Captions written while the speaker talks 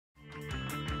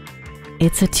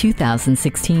It's a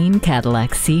 2016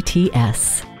 Cadillac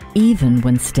CTS. Even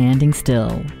when standing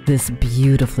still, this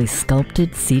beautifully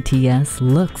sculpted CTS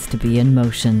looks to be in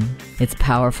motion. Its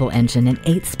powerful engine and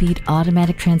 8-speed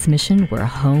automatic transmission were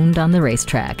honed on the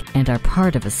racetrack and are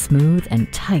part of a smooth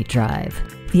and tight drive.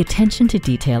 The attention to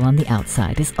detail on the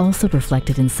outside is also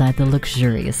reflected inside the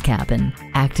luxurious cabin.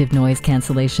 Active noise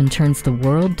cancellation turns the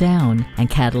world down,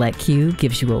 and Cadillac CUE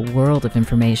gives you a world of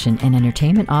information and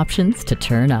entertainment options to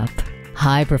turn up.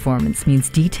 High performance means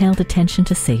detailed attention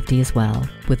to safety as well,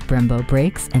 with Brembo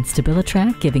brakes and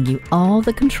StabiliTrak giving you all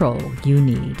the control you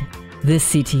need.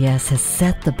 This CTS has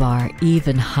set the bar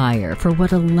even higher for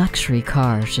what a luxury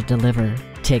car should deliver.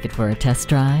 Take it for a test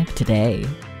drive today.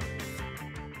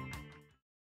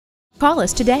 Call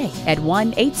us today at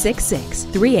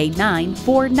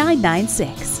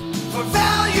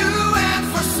 1-866-389-4996.